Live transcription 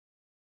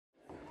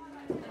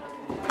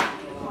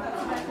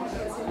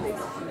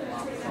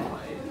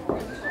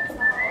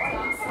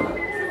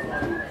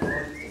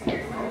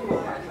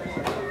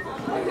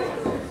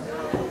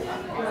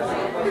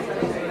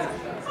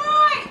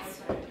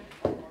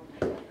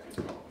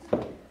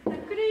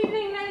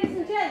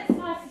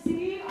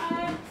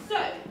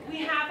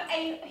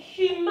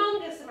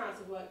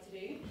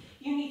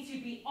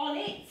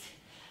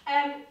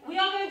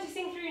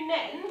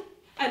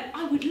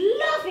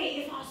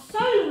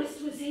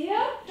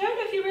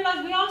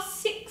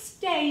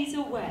days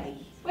away.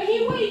 When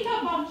you wake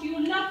up after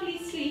your lovely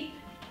sleep,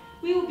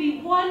 we will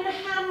be one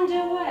hand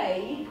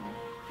away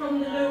from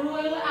the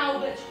Royal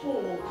Albert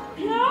Hall.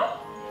 Yeah?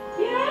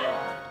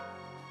 Yeah?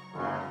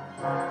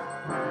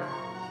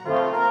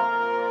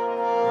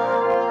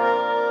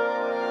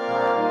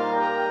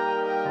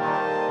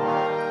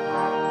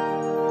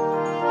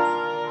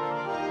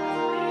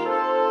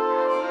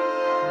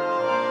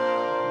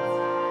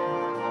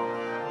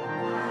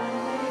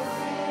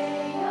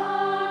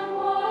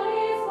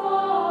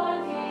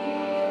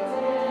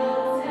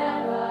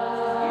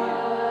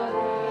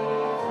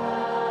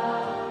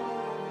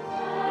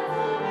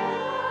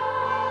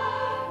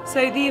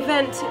 So the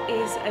event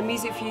is a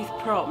Music for Youth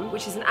prom,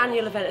 which is an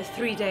annual event, a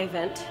 3-day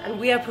event, and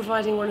we are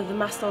providing one of the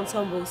massed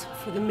ensembles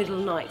for the middle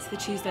night, the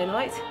Tuesday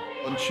night.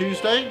 On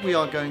Tuesday we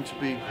are going to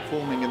be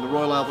performing in the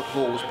Royal Albert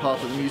Hall as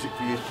part of the Music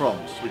for Youth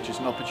proms, which is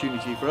an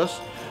opportunity for us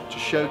to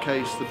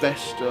showcase the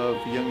best of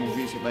young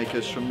music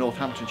makers from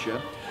Northamptonshire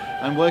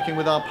and working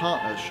with our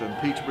partners from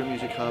Peterborough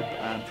Music Hub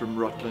and from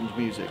Rutland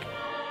Music.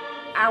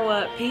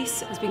 Our piece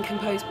has been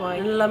composed by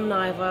an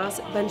alumni of ours,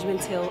 Benjamin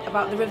Till,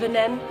 about the River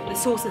Nene. The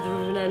source of the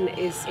River Nene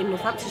is in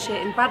Northamptonshire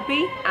in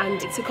Badby,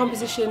 and it's a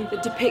composition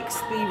that depicts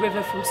the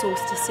river from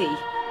source to sea.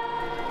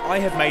 I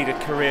have made a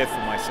career for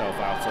myself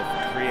out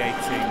of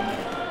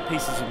creating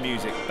pieces of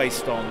music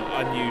based on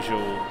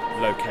unusual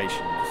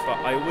locations, but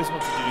I always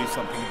wanted to do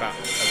something about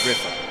a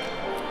river.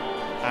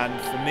 And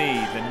for me,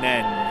 the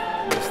Nene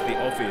was the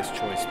obvious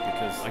choice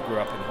because I grew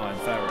up in High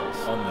Ferrers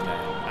on the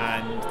Nene,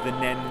 and the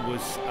Nene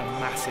was a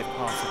massive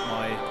part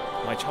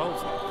of my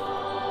childhood.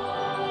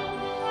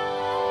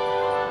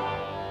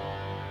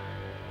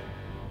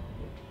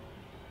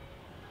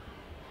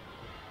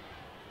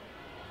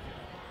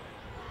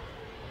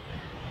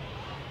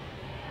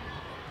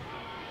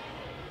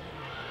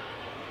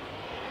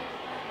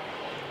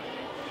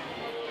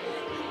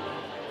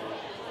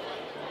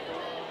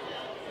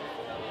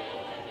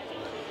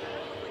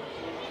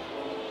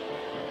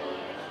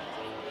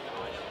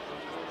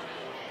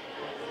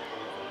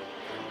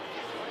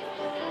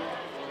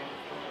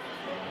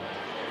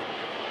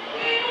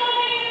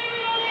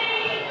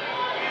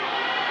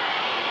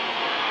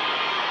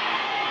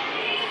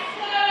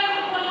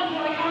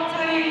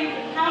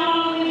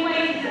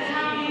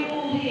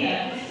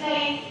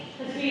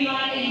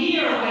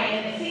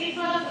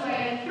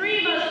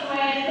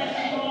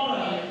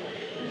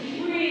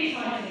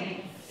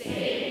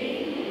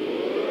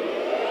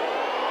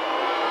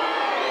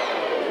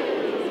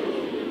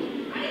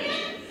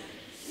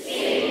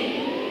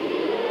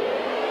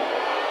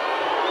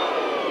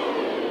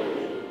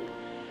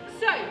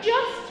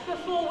 Just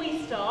before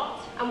we start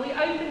and we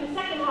open the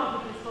second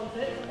half of this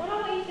concert, what I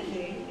want you to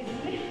do is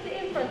lift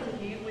it in front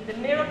of you with the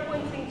mirror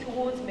pointing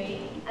towards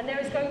me, and there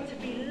is going to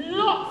be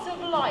lots of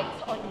light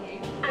on you.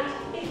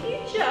 And if you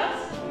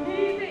just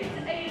move it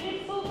a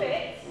little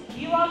bit,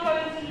 you are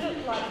going to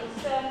look like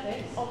the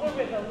surface of a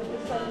river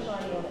with the sun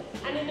shining on it.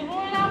 And in the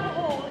Royal Albert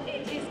Hall,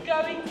 it is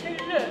going to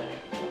look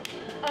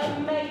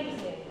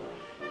amazing.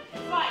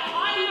 Right,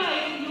 I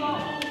know you are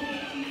all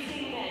here to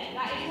sing then.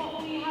 That is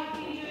what we have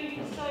been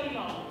doing for so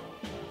long.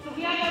 So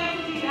we are going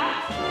to do that.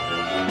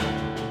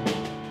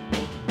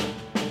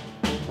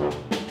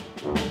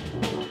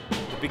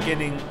 At the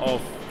beginning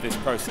of this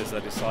process, I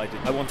decided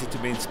I wanted to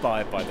be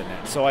inspired by the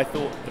Nene. So I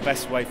thought the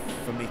best way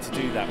for me to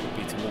do that would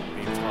be to walk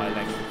the entire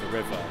length of the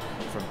river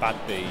from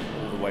Badby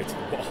all the way to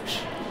the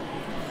Wash.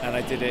 And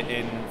I did it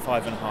in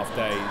 5.5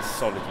 days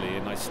solidly,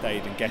 and I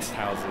stayed in guest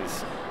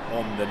houses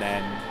on the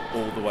Nene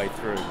all the way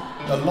through.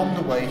 Along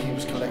the way he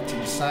was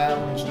collecting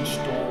sounds and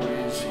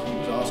stories, he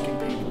was asking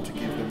people to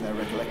give them their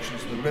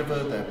recollections of the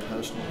river, their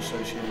personal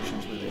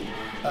associations with it.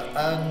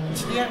 And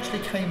he actually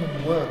came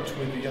and worked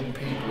with the young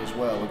people as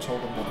well and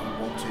told them what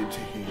he wanted to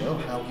hear,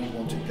 how he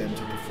wanted them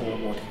to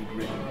perform what he'd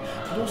written,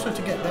 but also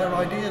to get their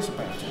ideas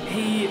about it.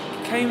 He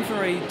came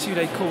for a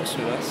 2-day course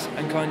with us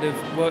and kind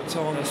of worked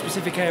on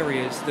specific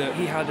areas that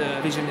he had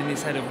a vision in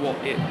his head of what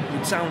it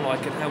would sound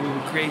like and how we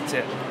would create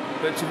it.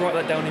 But to write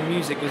that down in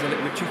music was a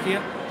little bit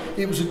trickier.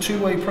 It was a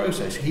two-way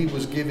process. He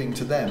was giving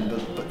to them,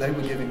 but they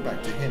were giving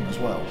back to him as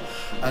well.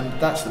 And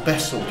that's the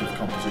best sort of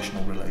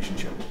compositional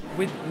relationship.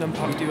 With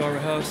Numpark, we do our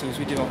rehearsals,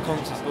 we do our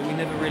concerts, but we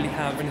never really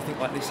have anything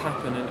like this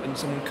happen and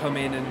someone come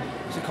in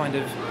and to kind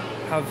of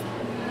have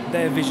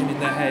their vision in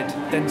their head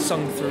then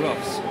sung through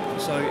us.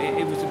 So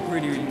it was a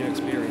really, really new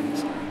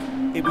experience.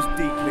 It was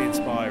deeply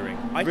inspiring.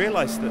 I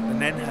realised that the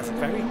Nene has a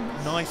very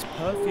nice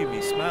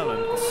perfumey smell,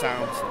 and the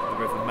sounds that the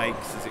river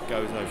makes as it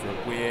goes over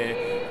a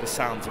weir, the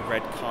sounds of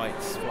red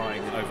kites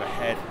flying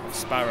overhead,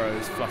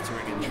 sparrows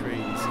fluttering in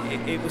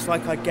trees. It was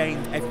like I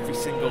gained every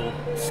single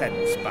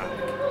sense back.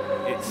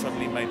 It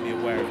suddenly made me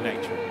aware of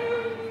nature again.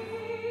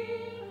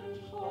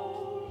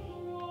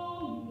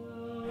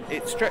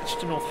 It stretched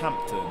to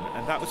Northampton,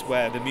 and that was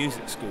where the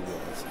music school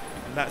was.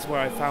 And that's where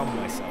I found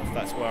myself,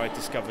 that's where I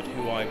discovered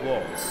who I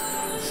was.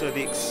 And so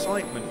the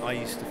excitement I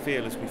used to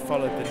feel as we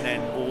followed the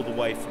Nene all the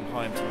way from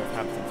Hyam to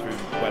Northampton through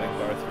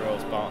Wellingborough, through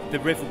Earls Bar, the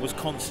river was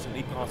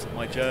constantly part of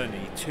my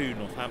journey to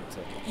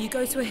Northampton. You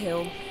go to a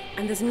hill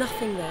and there's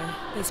nothing there.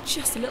 There's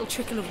just a little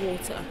trickle of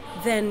water.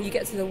 Then you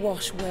get to the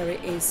wash where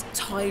it is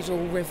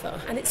tidal river,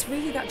 and it's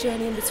really that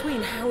journey in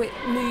between, how it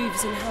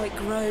moves and how it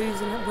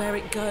grows and where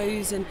it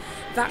goes, and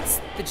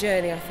that's the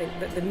journey I think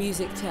that the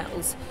music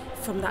tells,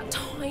 from that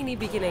tiny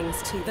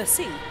beginnings to the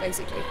sea,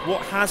 basically.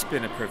 What has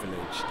been a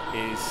privilege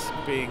is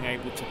being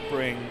able to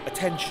bring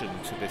attention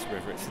to this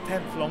river. It's the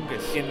 10th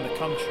longest in the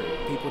country.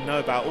 People know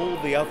about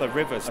all the other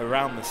rivers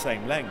around the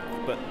same length,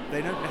 but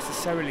they don't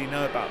necessarily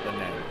know about the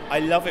Nene.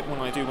 I love it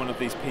when I do one of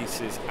these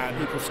pieces and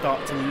people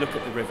start to look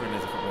at the river in a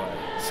different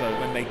way. So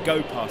when they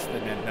go past the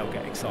Nene, they'll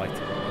get excited.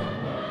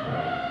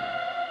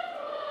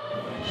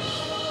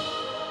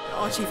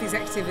 Our chief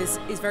executive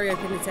is very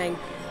open in saying,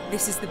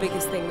 this is the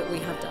biggest thing that we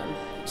have done,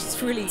 which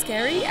is really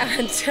scary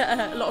and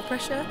a lot of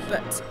pressure,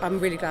 but I'm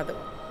really glad that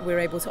we're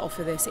able to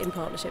offer this in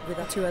partnership with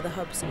our 2 other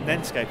hubs.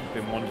 Nenscape have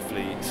been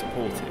wonderfully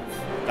supportive.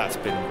 That's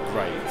been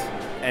great.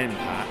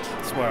 NPAT,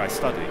 it's where I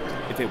studied.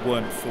 If it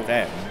weren't for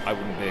them, I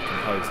wouldn't be a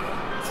composer.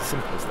 It's as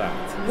simple as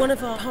that. One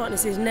of our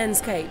partners is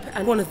Nenscape,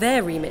 and one of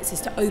their remits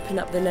is to open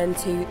up the Nene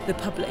to the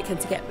public and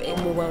to get it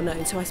more well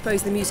known. So I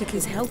suppose the music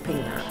is helping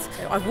that.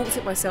 I've walked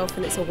it myself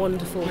and it's a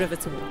wonderful river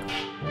to walk.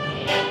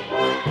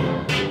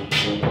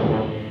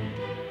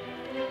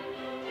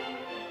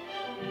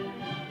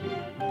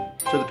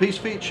 So the piece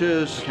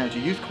features the County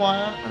Youth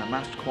Choir, a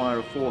massed choir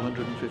of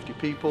 450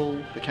 people,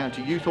 the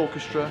County Youth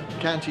Orchestra, the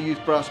County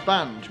Youth Brass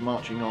Band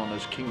marching on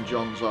as King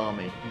John's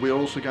Army. We're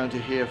also going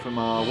to hear from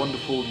our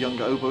wonderful young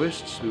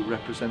oboists who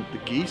represent the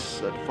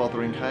geese at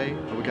Fotheringhay,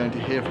 and we're going to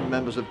hear from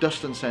members of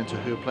Duston Centre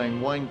who are playing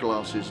wine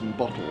glasses and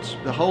bottles.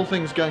 The whole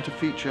thing's going to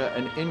feature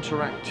an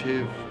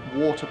interactive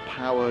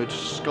water-powered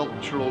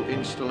sculptural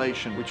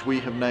installation which we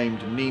have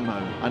named Nemo,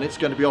 and it's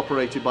going to be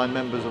operated by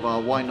members of our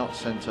Why Not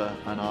Centre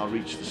and our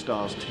Reach the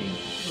Stars team.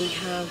 We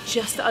have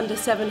just under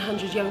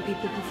 700 young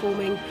people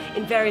performing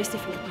in various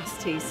different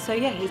capacities. So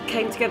yeah, it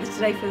came together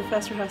today for the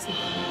first rehearsal.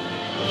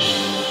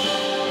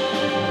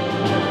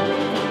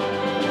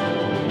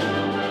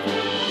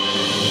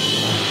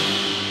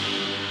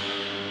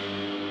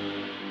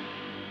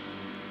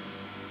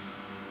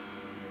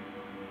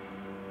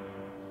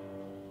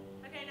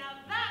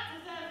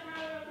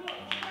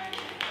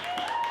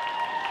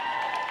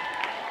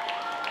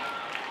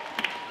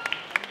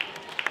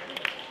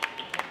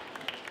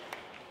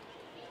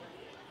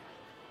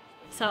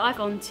 So I've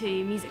gone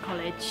to music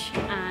college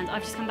and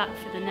I've just come back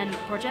for the Nene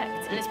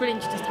project, and it's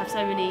brilliant to just have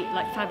so many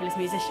fabulous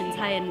musicians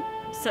playing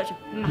such a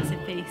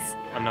massive piece.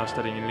 I'm now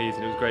studying in Leeds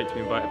and it was great to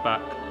be invited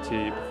back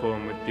to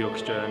perform with the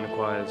orchestra and the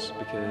choirs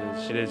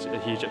because it is a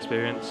huge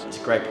experience.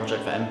 It's a great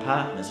project for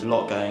NPAT. There's a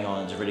lot going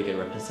on. It's a really good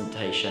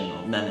representation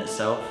of Nene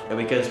itself. It'll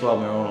be good as well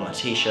when we're all on our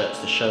t-shirts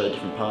to show the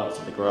different parts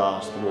of the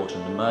grass, the water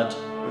and the mud.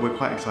 We're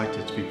quite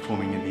excited to be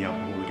performing in the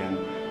Albert Hall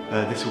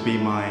again. This will be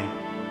my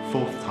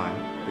 4th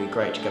time. It'll be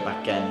great to go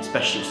back again,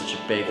 especially with such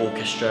a big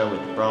orchestra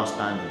with the brass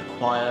band and the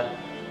choir.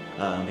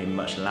 Being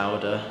much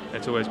louder.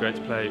 It's always great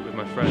to play with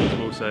my friends,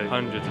 but also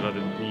hundreds of other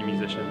new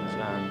musicians,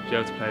 and be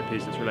able to play a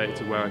piece that's related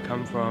to where I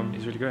come from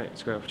is really great.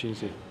 It's a great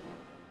opportunity.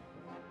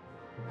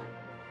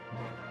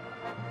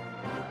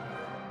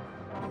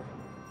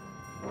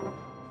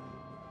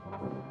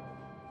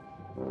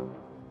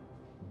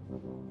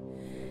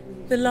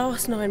 The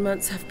last 9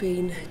 months have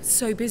been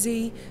so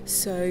busy,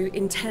 so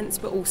intense,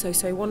 but also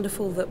so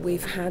wonderful that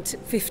we've had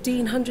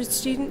 1,500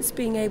 students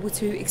being able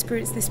to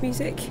experience this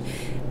music,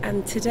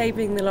 and today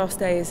being the last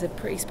day is a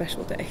pretty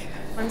special day.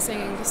 I'm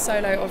singing the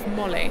solo of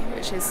Molly,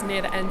 which is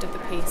near the end of the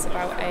piece,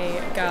 about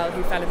a girl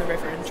who fell in the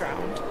river and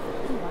drowned.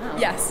 Oh, wow.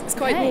 Yes, it's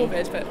quite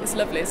morbid, but it's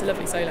lovely. It's a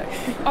lovely solo.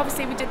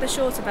 Obviously we did the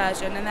shorter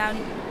version, and then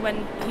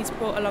when he's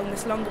brought along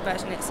this longer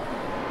version,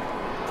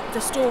 the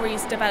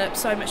stories develop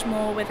so much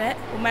more with it.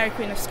 Well, Mary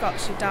Queen of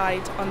Scots, she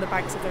died on the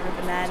banks of the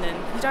River Nene,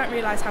 and you don't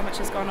realise how much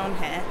has gone on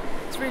here.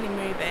 It's really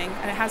moving,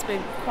 and it has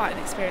been quite an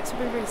experience.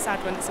 It'll be really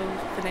sad when it's all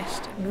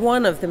finished.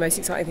 One of the most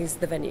exciting things is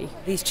the venue.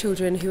 These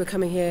children who are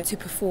coming here to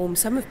perform,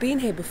 some have been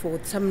here before,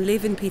 some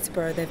live in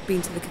Peterborough, they've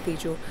been to the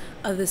cathedral,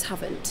 others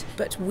haven't.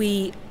 But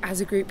we,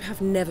 as a group,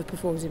 have never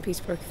performed in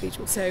Peterborough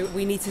Cathedral. So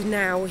we need to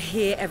now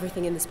hear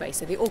everything in the space.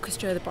 So the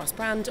orchestra, the brass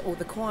band, or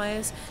the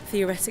choirs.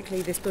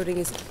 Theoretically, this building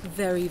is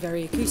very,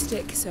 very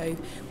acoustic, so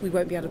we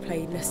won't be able to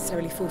play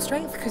necessarily full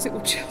strength because it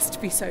will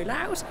just be so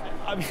loud.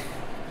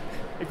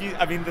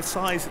 I mean, the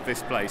size of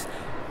this place,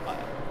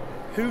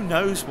 who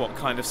knows what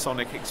kind of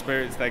sonic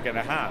experience they're going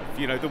to have?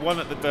 You know, the one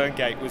at the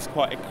Derngate was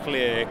quite a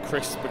clear,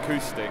 crisp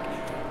acoustic.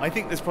 I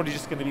think there's probably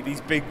just going to be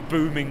these big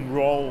booming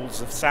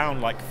rolls of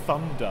sound like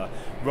thunder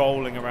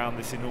rolling around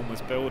this enormous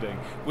building,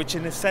 which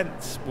in a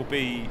sense will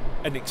be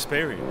an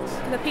experience.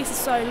 The piece is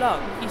so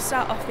long, you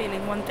start off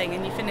feeling one thing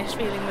and you finish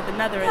feeling with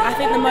another. And I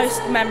think the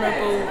most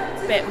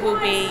memorable bit will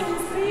be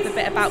the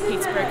bit about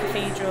Peterborough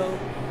Cathedral,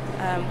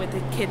 with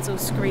the kids all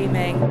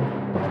screaming.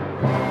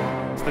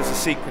 There's a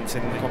sequence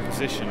in the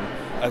composition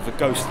of a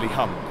ghostly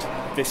hunt.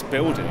 This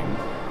building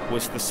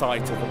was the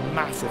site of a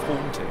massive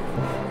haunting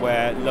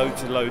where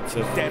loads and loads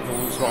of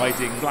devils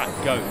riding black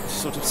goats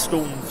sort of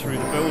stormed through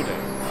the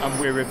building. and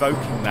we're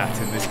evoking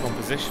that in this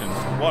composition.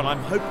 What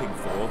I'm hoping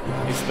for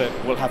is that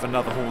we'll have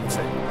another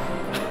haunting.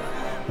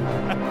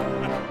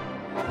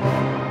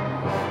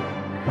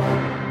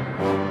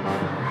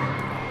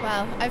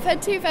 Well, I've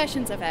heard two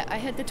versions of it. I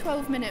heard the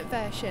 12-minute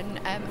version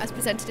as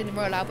presented in the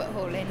Royal Albert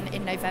Hall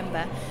in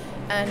November,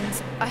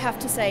 and I have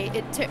to say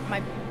it took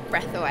my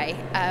breath away.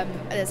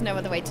 There's no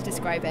other way to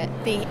describe it.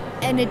 The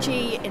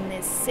energy in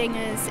the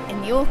singers,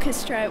 in the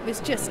orchestra was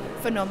just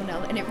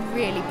phenomenal, and it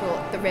really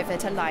brought the river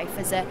to life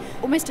as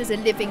almost as a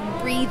living,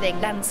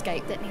 breathing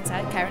landscape that needs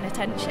our care and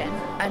attention.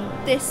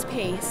 And this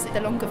piece,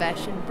 the longer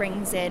version,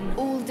 brings in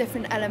all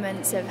different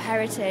elements of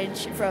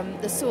heritage from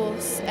the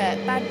source at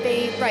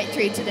Badby right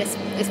through to this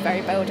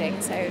very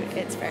building, so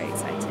it's very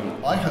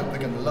exciting. I hope they're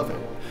going to love it.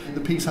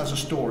 The piece has a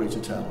story to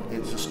tell.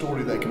 It's a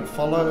story they can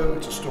follow,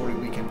 it's a story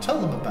we can tell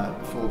them about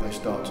before they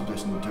start to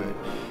listen to it.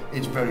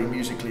 It's very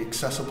musically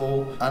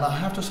accessible, and I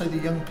have to say the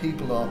young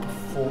people are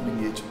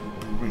performing it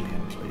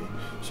brilliantly.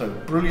 So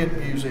brilliant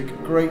music,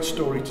 great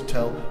story to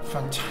tell,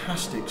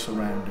 fantastic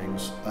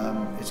surroundings.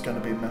 It's going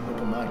to be a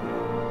memorable night.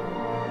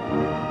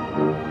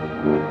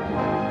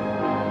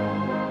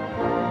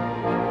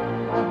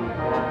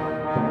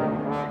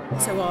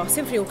 So our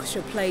symphony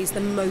orchestra plays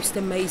the most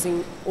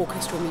amazing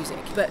orchestral music,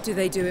 but do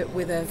they do it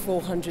with a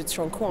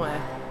 400-strong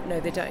choir? No,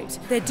 they don't.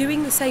 They're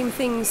doing the same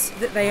things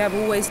that they have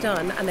always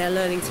done and they're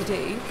learning to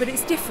do, but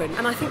it's different,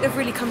 and I think they've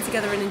really come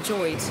together and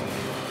enjoyed,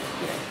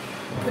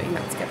 putting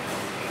that together.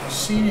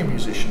 Senior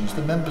musicians,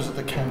 the members of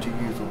the County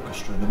Youth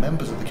Orchestra, the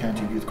members of the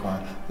County Youth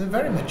Choir, they're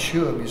very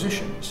mature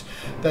musicians.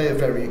 They are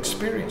very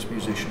experienced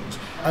musicians.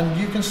 And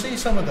you can see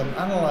some of them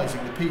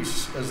analysing the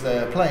piece as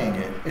they're playing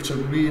it. It's a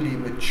really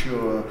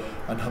mature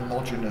and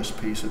homogeneous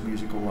piece of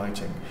musical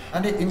writing.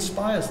 And it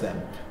inspires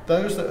them.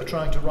 Those that are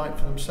trying to write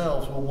for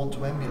themselves will want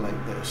to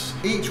emulate this.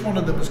 Each one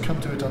of them has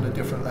come to it on a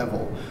different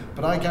level,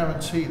 but I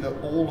guarantee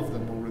that all of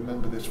them will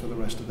remember this for the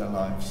rest of their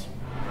lives.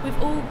 We've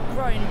all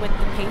grown with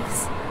the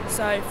piece,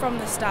 so from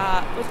the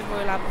start, with the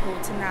Royal Albert Hall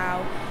to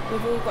now,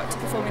 we've all got to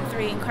perform in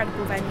 3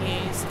 incredible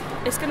venues.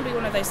 It's going to be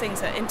one of those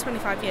things that in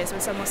 25 years when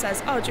someone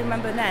says, oh, do you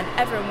remember Nene?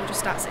 Everyone will just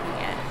start singing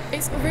it.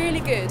 It's really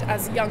good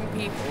as young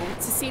people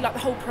to see like the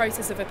whole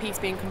process of a piece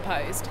being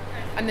composed,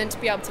 and then to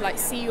be able to like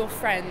see your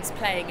friends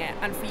playing it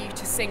and for you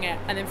to sing it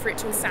and then for it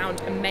to all sound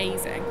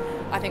amazing.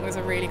 I think was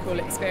a really cool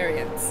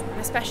experience,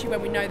 and especially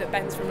when we know that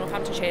Ben's from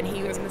Northamptonshire and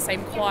he was in the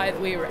same choir that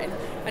we were in,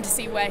 and to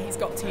see where he's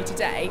got to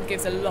today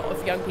gives a lot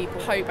of young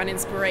people hope and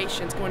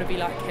inspiration to want to be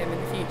like him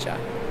in the future.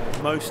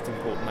 The most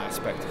important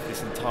aspect of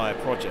this entire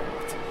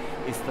project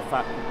is the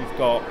fact that we've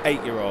got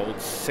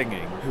 8-year-olds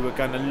singing who are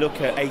going to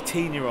look at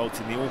 18-year-olds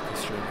in the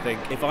orchestra and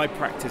think, if I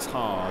practice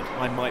hard,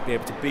 I might be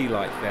able to be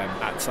like them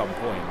at some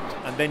point.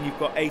 And then you've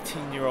got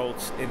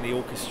 18-year-olds in the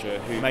orchestra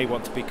who may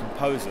want to be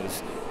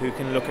composers who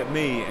can look at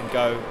me and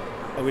go,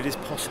 oh, it is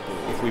possible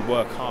if we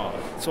work hard.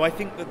 So I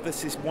think that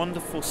there's this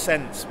wonderful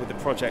sense with a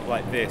project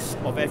like this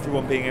of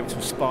everyone being able to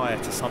aspire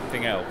to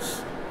something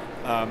else.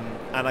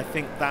 And I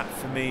think that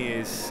for me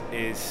is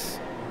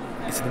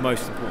the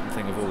most important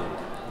thing of all.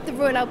 The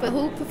Royal Albert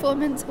Hall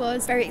performance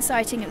was very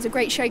exciting. It was a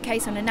great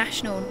showcase on a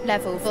national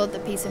level for the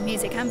piece of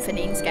music and for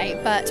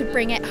Nenescape, but to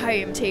bring it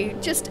home to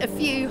just a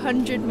few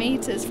hundred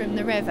metres from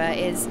the river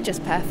is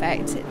just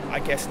perfect. I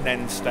guess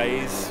Nene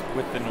stays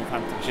with the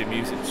Northamptonshire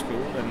Music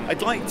School, and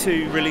I'd like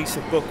to release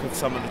a book of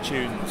some of the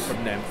tunes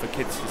from Nene for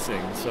kids to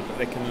sing so that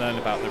they can learn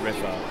about the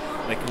river,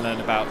 they can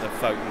learn about the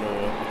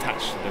folklore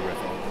attached to the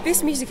river.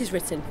 This music is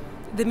written.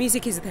 The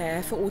music is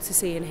there for all to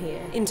see and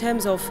hear. In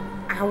terms of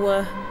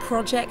our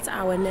project,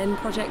 our Nene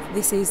project,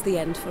 this is the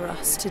end for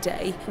us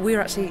today. We're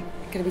actually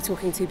going to be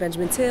talking to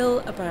Benjamin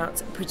Till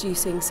about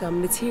producing some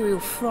material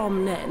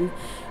from Nene,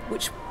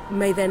 which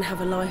may then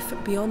have a life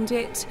beyond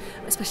it,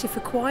 especially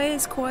for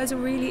choirs. Choirs are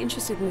really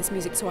interested in this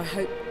music, so I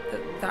hope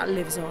that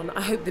lives on.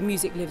 I hope the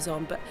music lives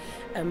on, but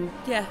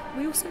yeah,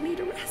 we also need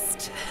a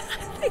rest.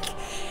 I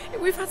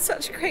think we've had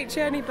such a great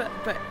journey, but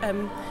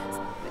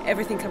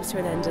everything comes to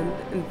an end,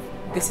 and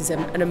this is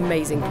an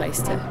amazing place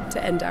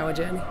to end our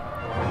journey.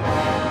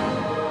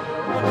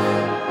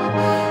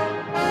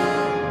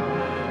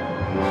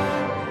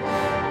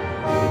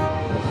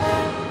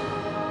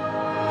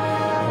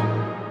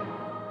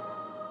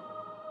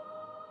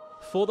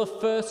 For the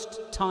first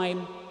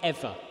time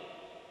ever,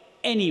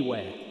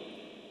 anywhere,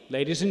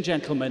 ladies and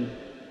gentlemen,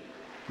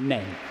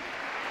 Nene.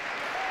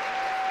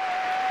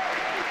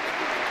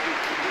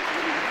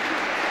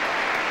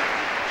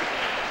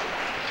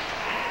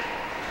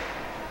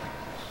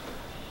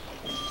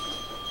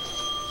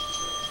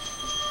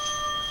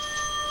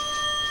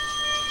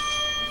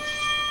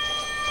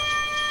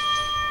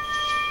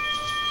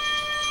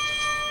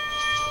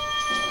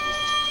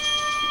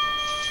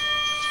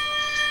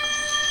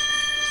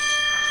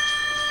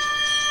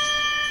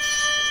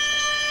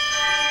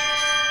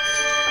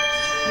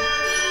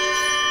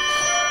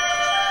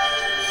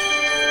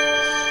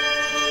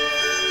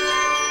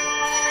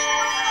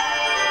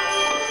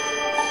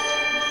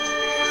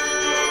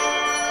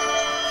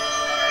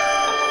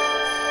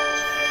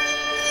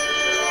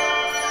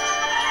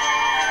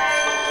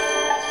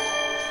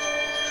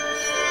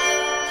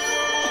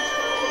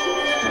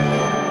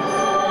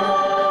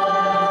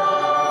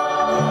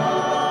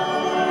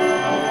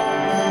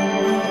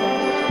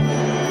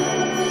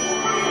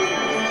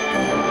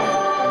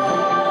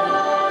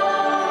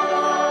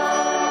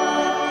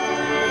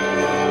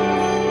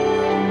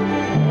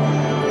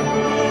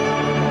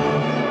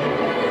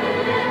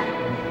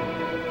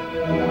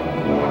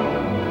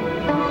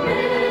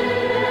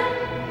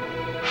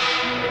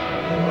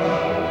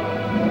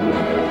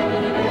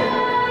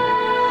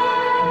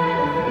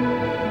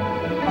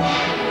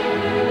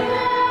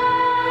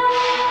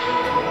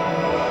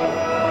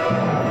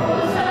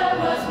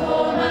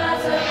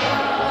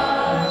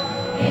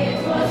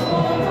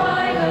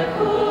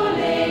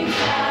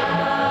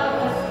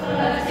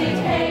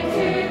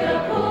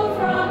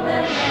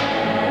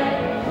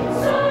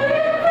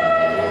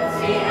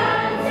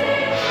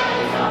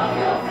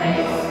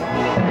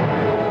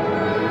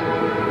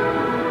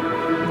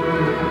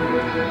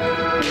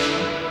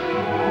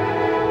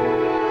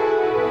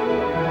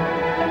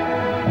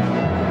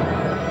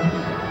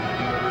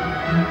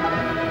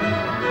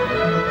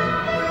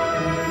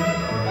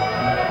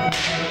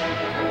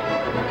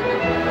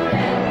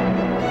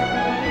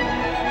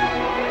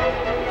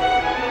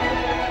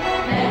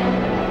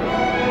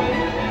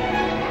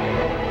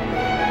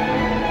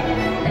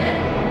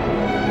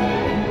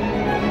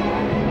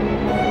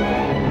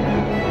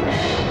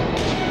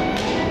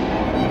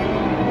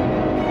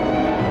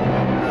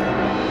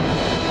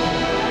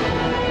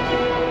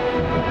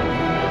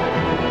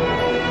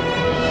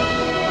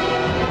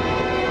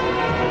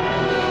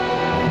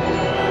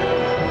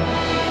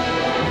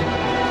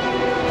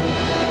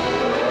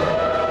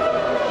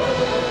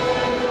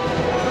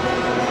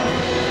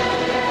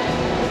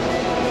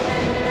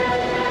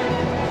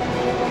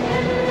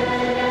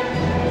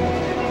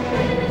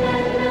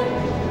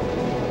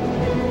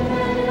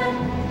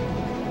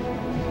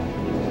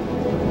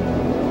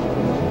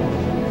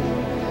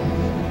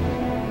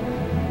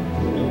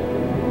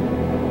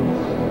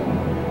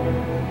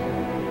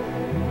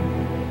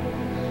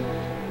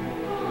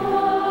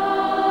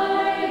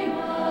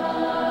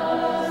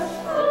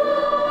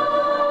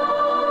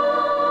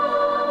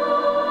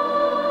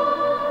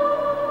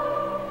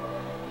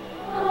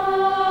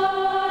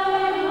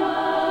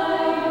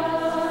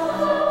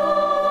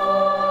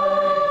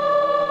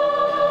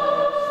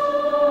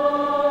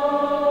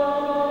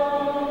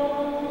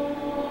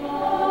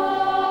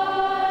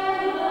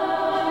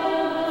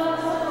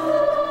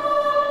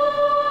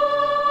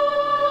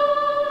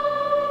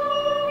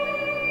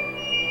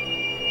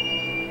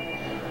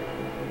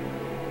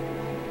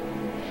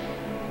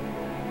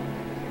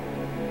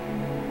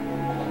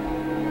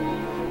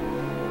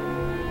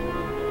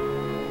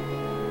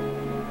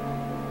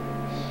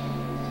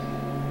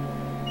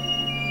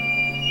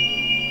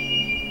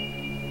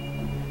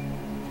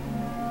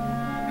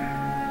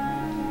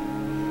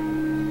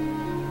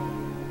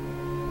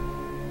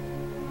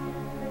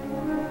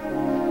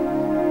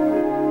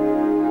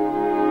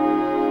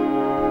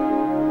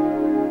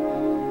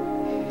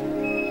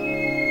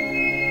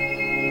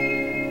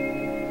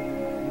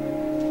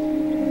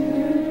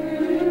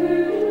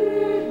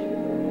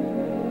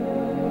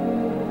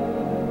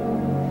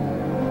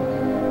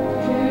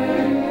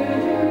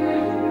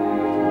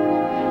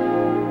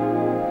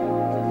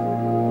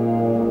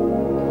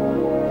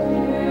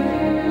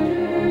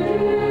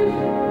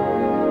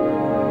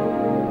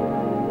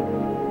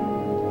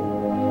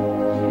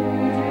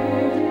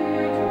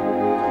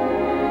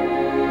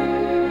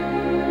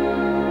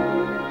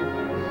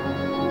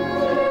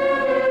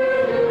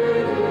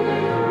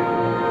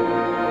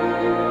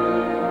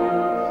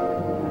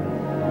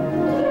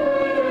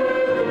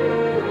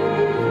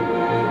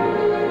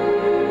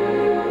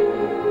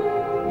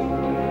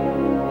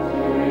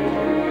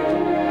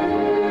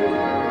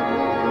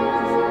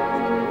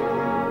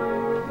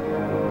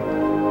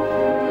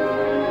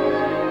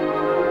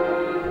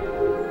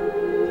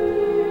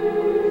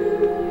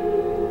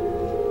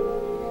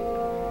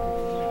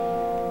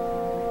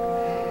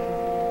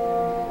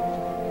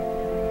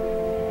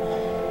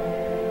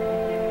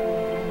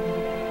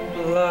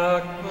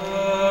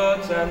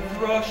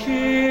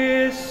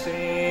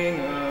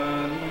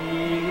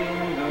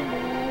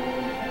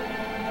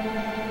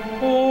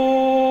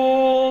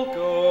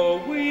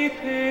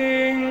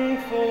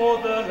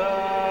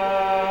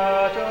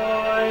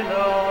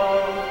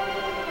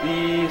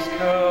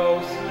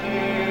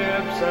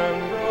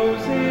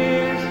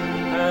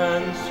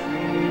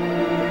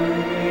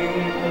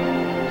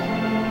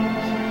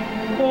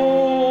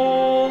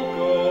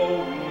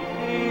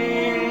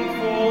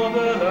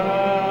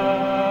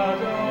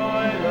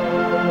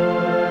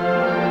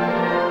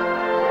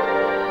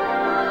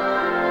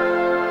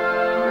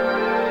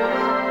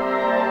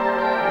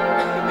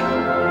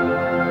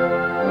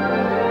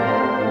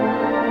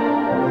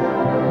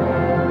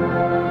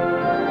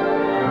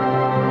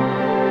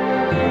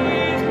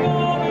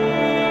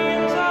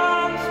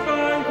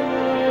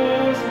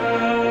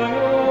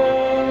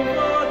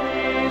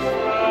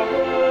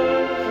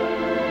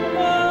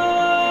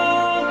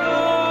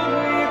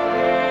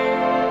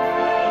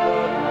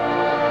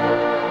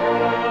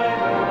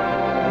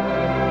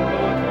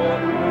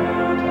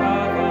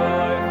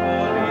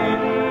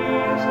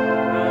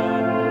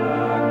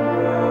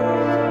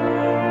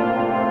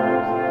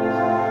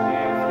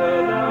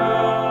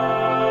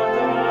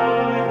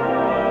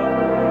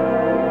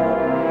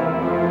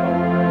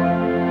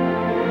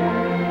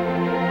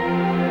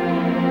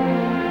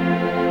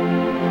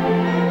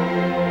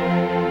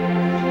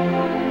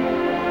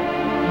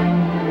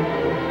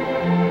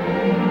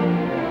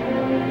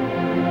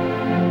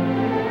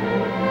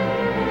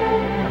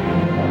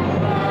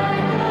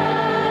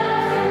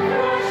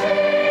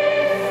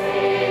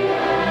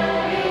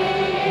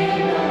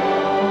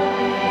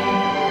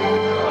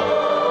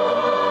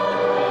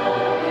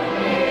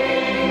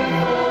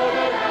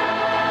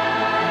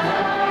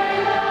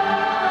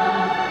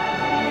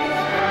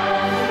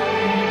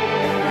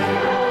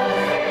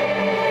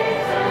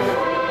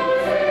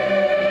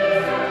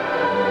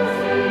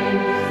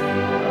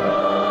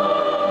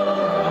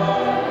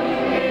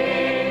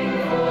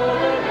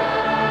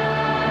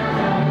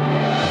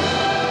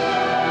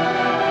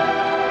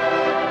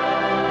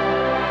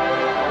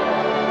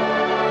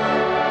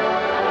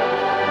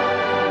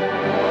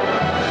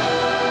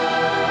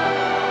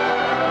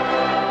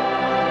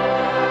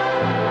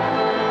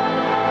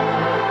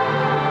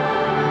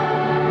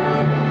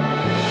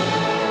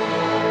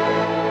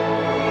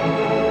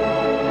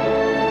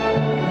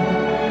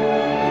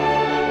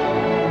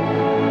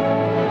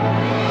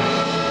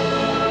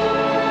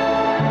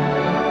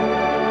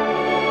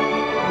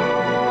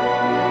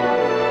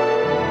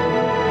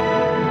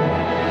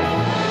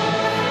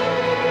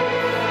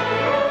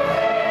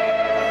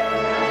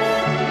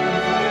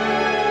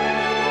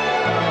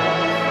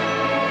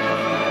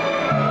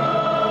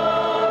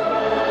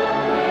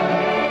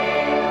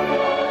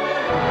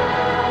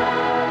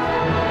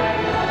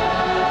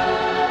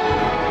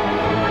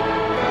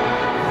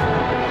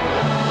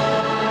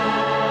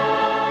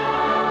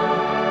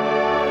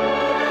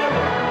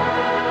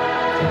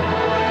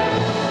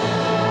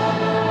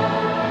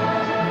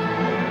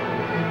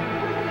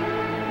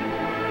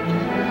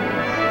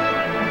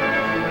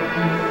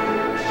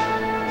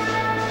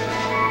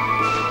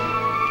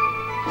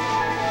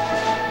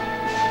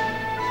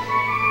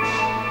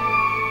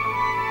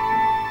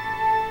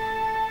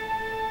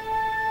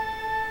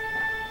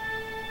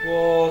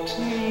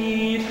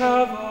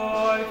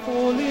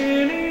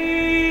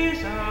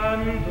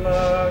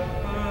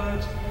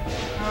 blackbirds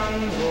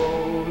and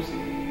roses.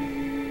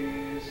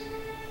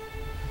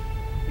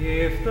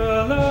 If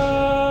the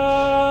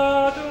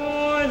lad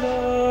I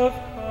love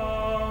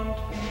can't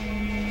be,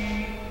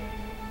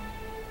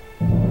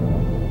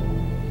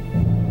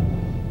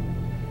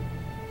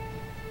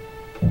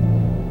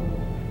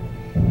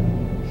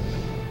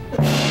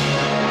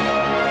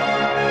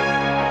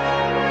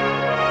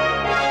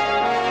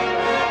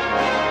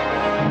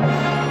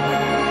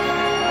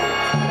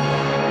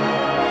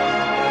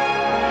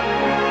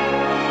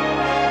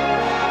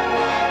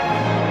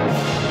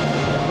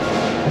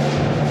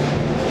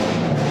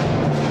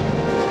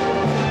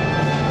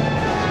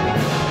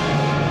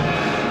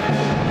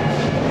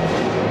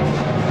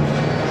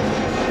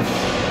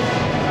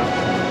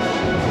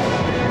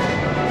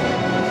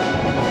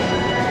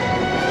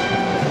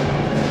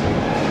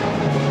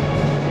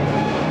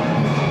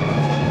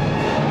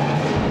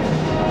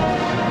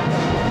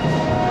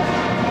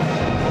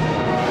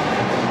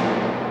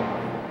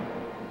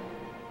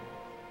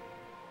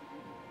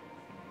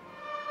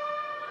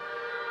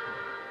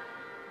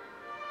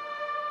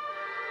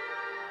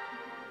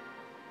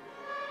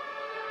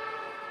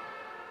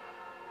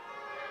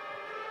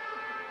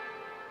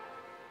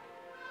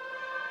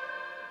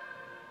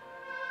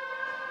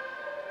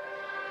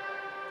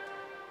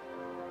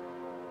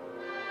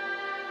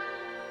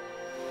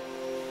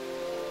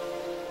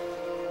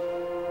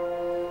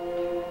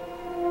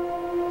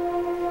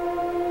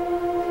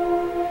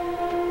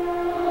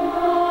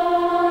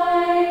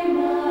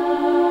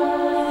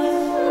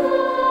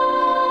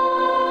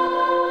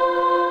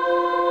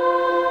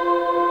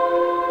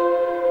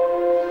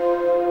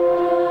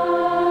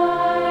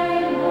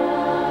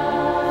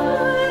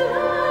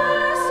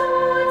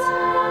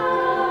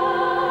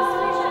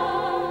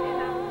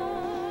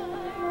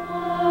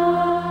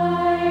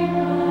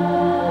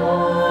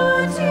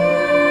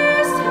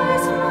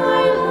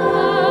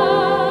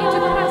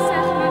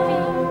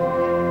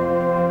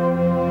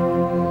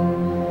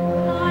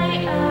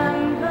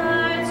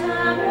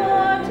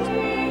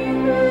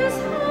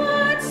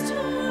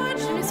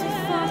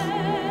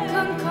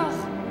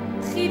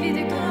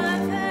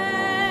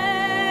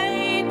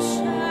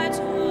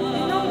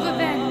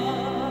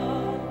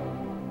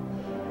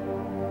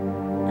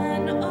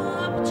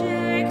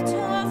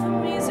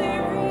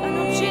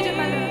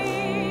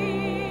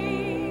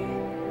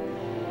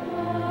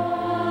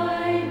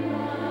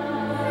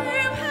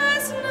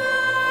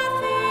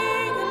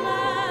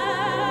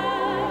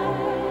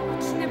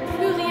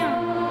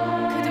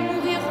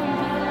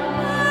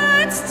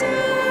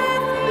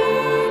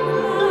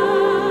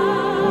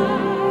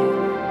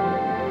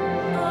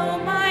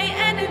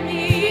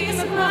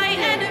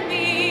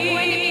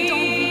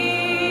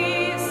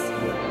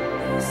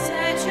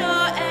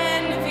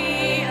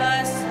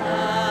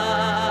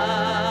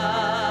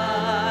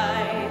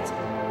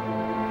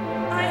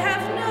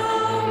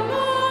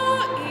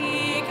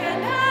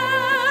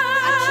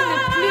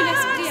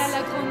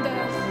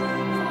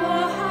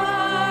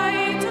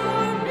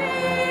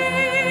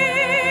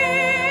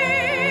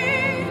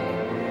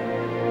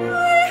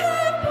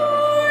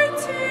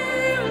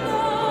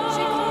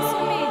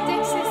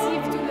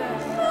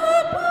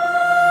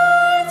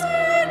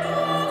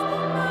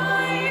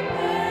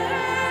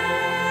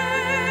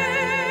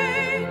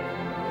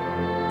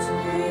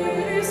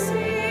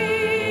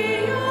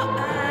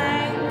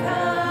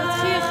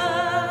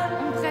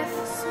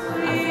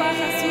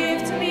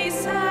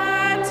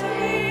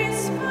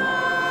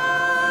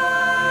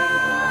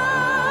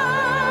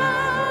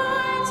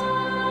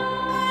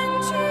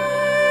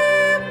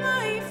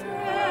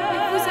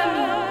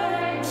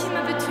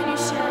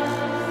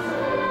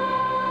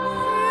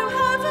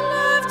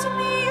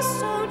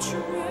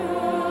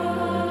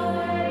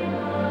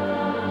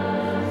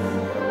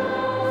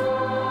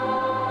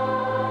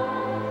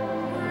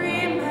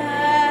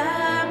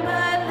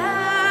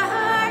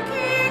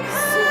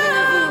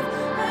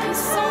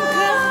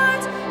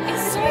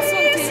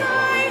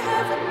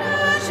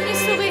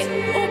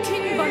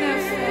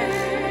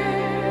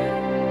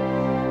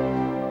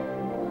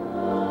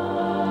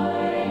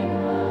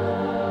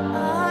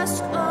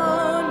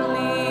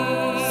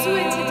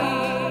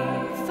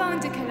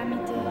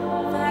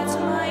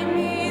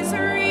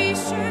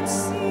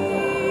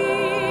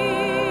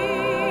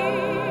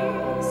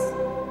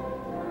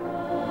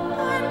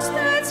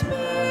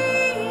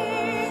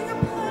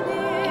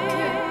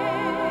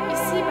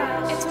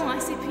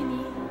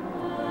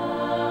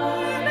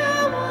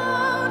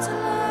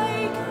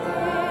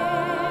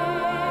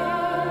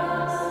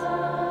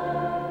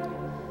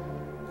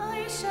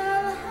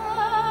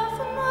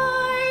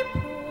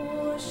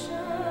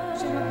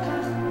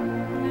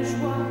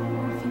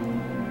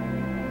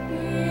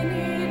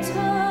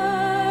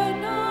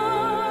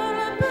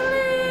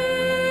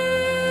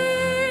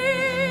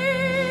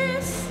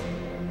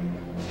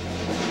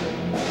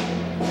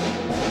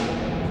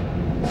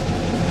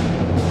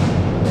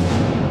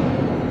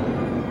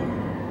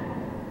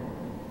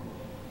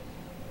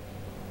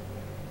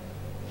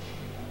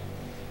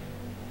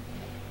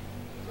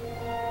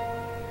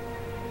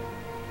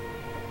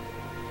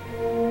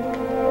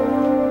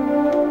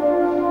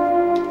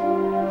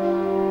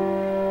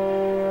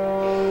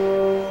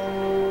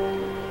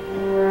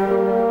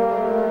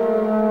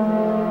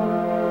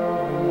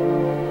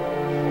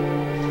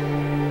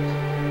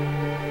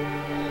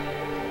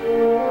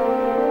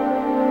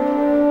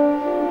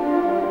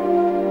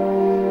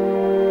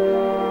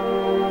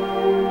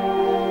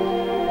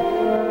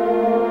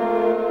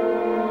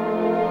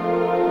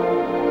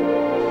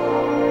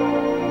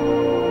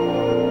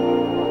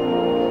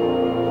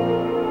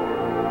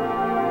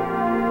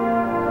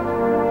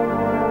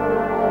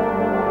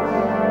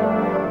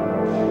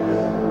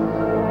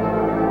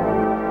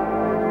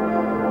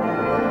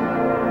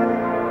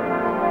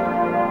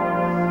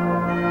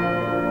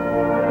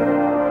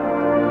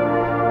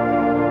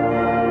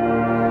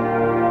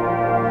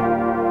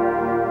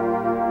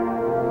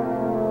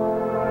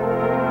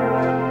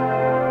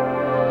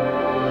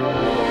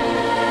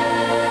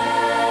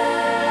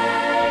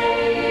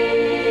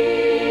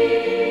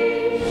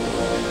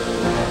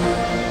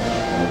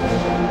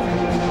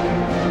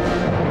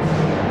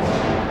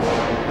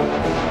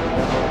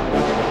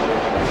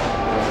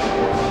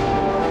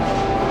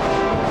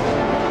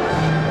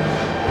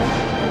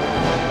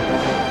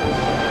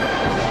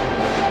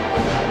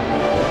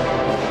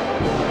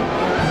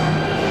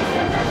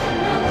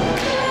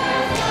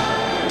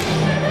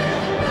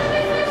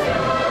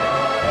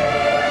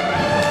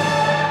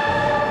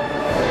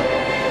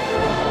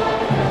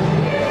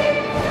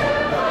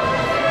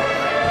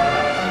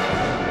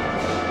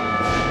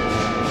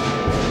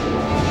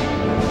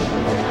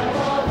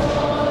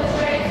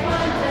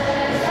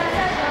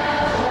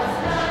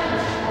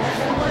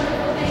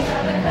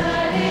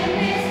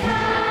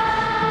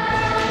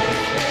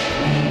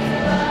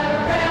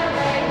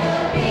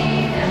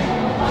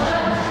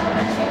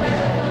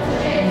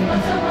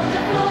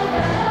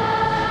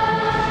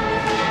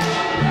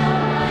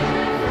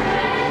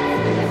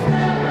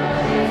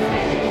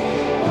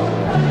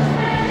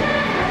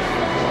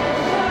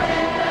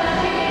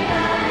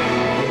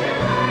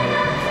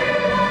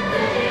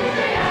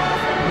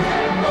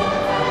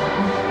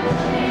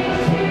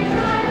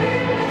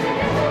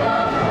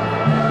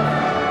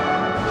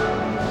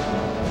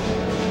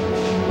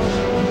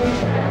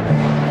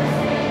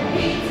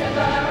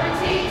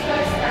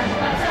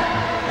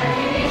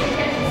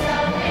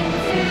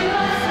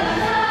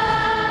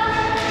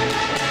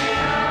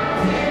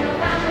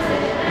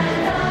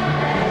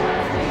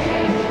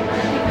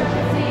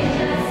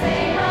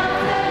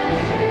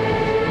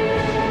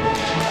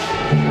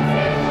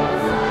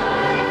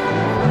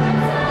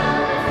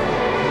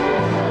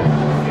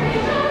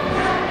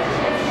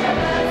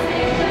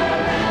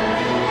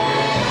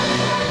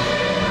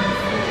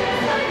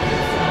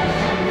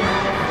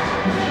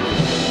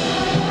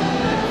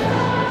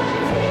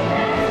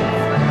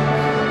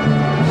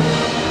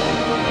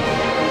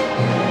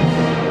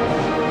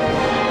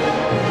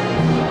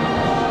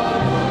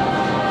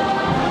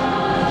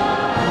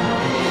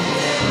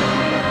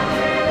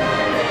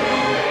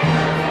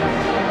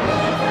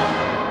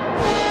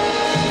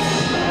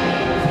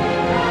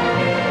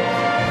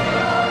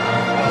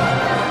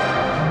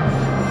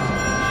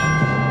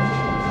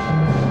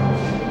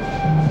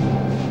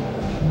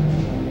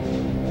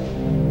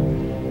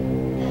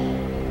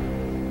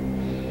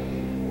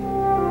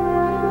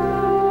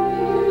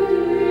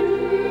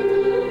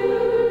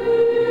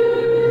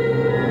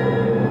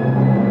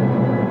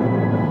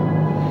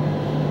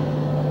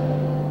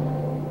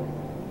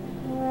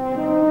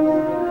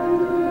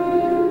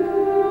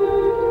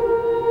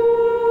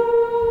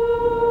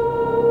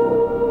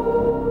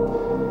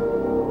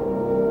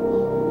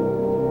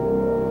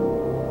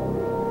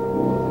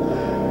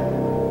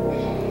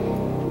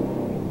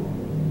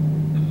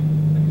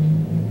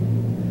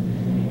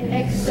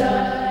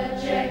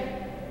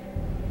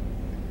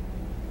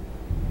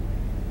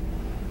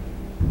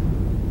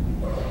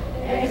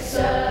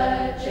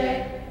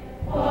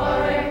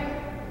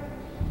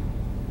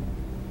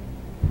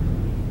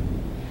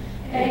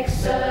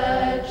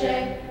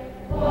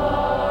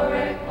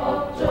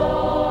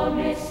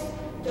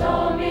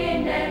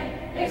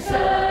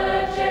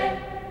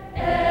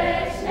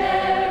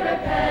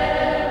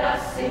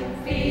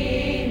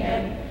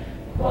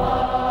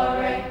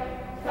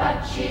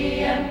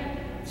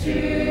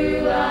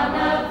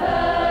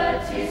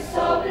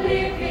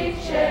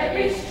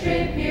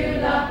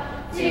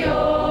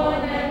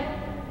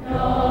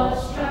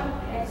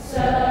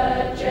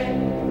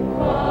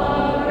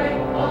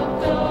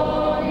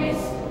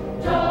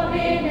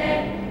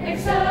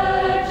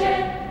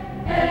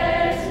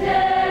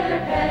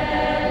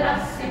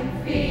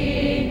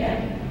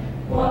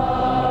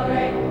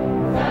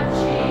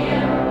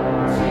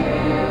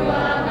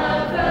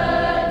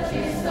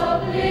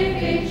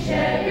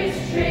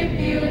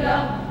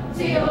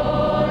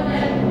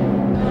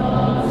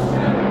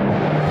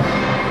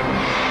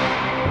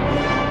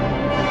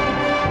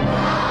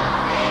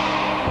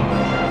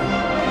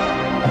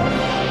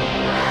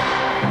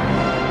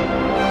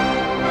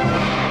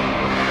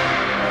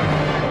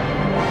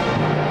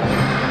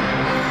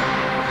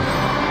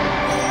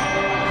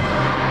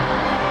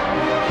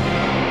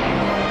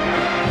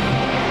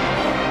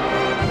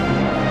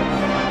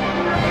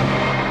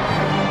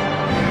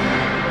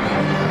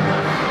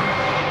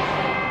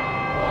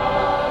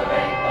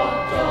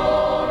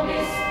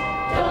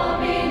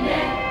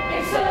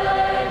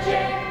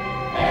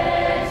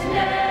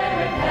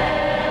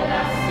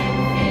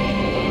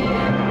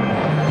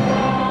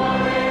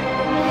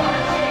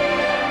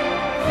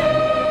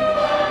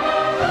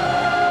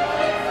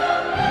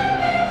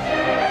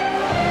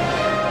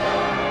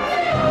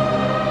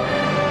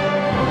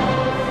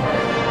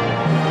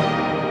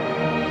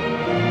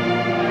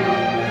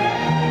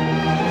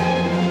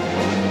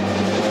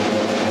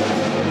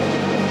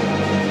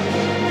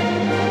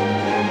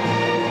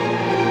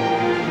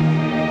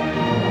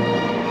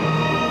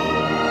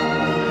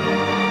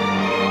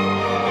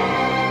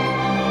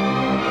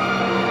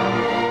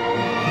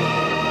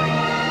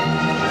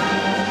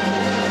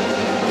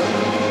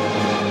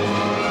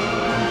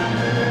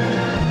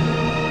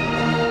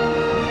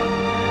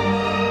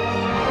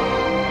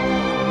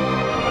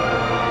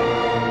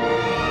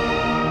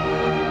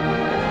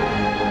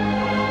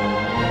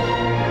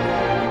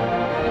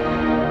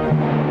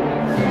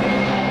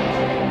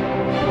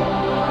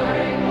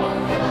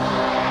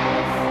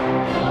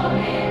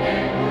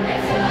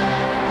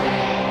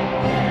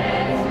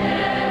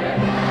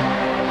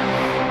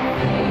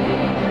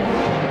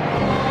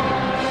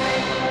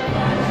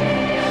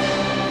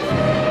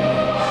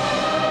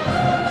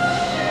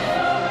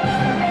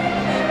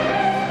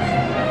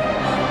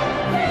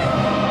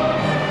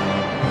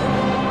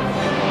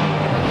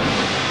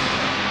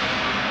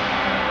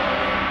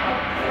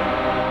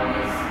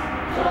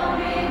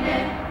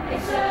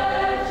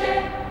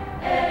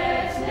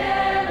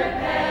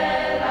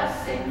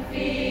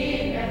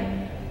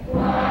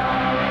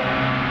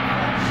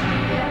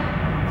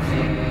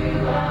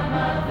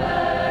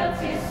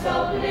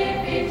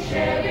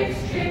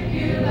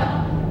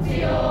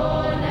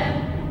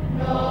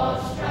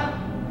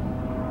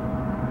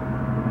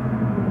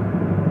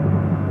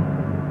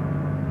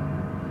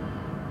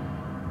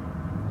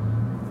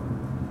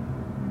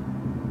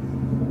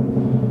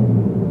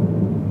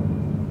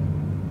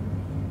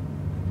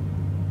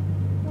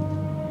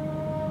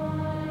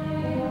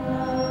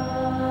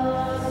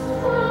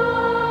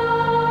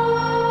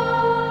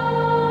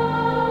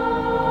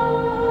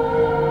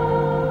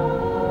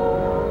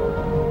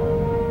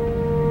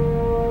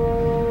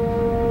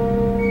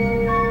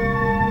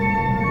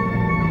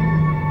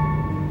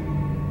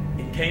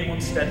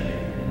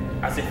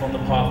 off on the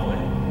pathway,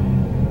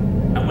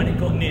 and when it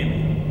got near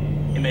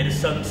me, it made a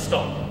sudden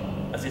stop,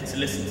 as if to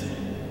listen to me.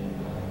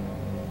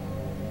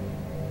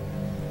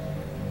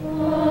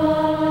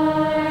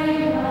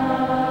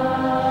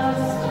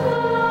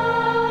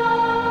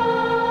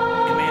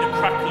 It made a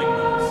crackling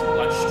noise,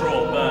 like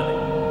straw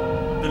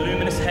burning. The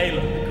luminous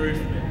halo that grew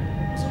from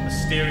it was a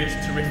mysterious,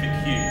 terrific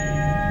hue.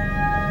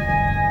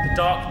 The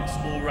darkness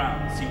all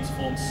round seemed to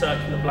form a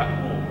circular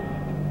black wall,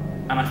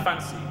 and I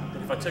fancied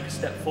that if I took a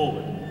step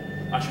forward,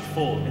 I should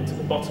fall into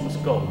the bottomless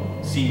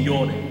gulf seen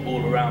yawning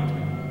all around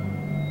me.